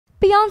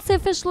Beyoncé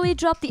officially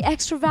dropped the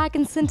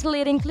extravagant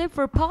scintillating clip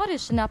for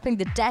Partition, upping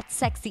the dead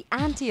sexy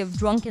ante of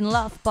Drunken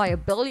Love by a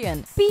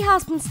billion. Bey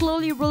has been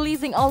slowly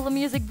releasing all the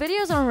music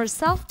videos on her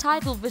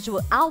self-titled visual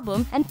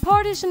album, and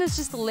Partition is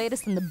just the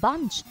latest in the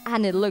bunch,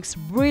 and it looks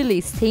really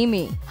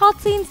steamy.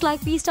 Hot scenes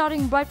like Bey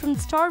starting right from the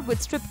start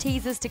with strip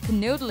teases to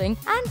canoodling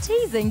and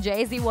teasing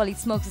Jay-Z while he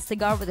smokes a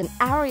cigar with an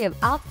array of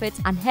outfits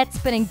and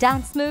head-spinning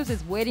dance moves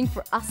is waiting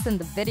for us in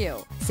the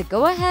video. So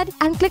go ahead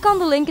and click on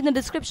the link in the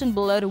description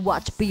below to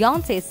watch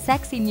Beyoncé's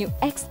sexy new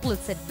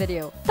Explicit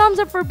video. Thumbs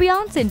up for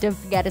Beyoncé and don't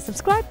forget to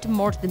subscribe to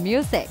More to the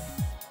Music.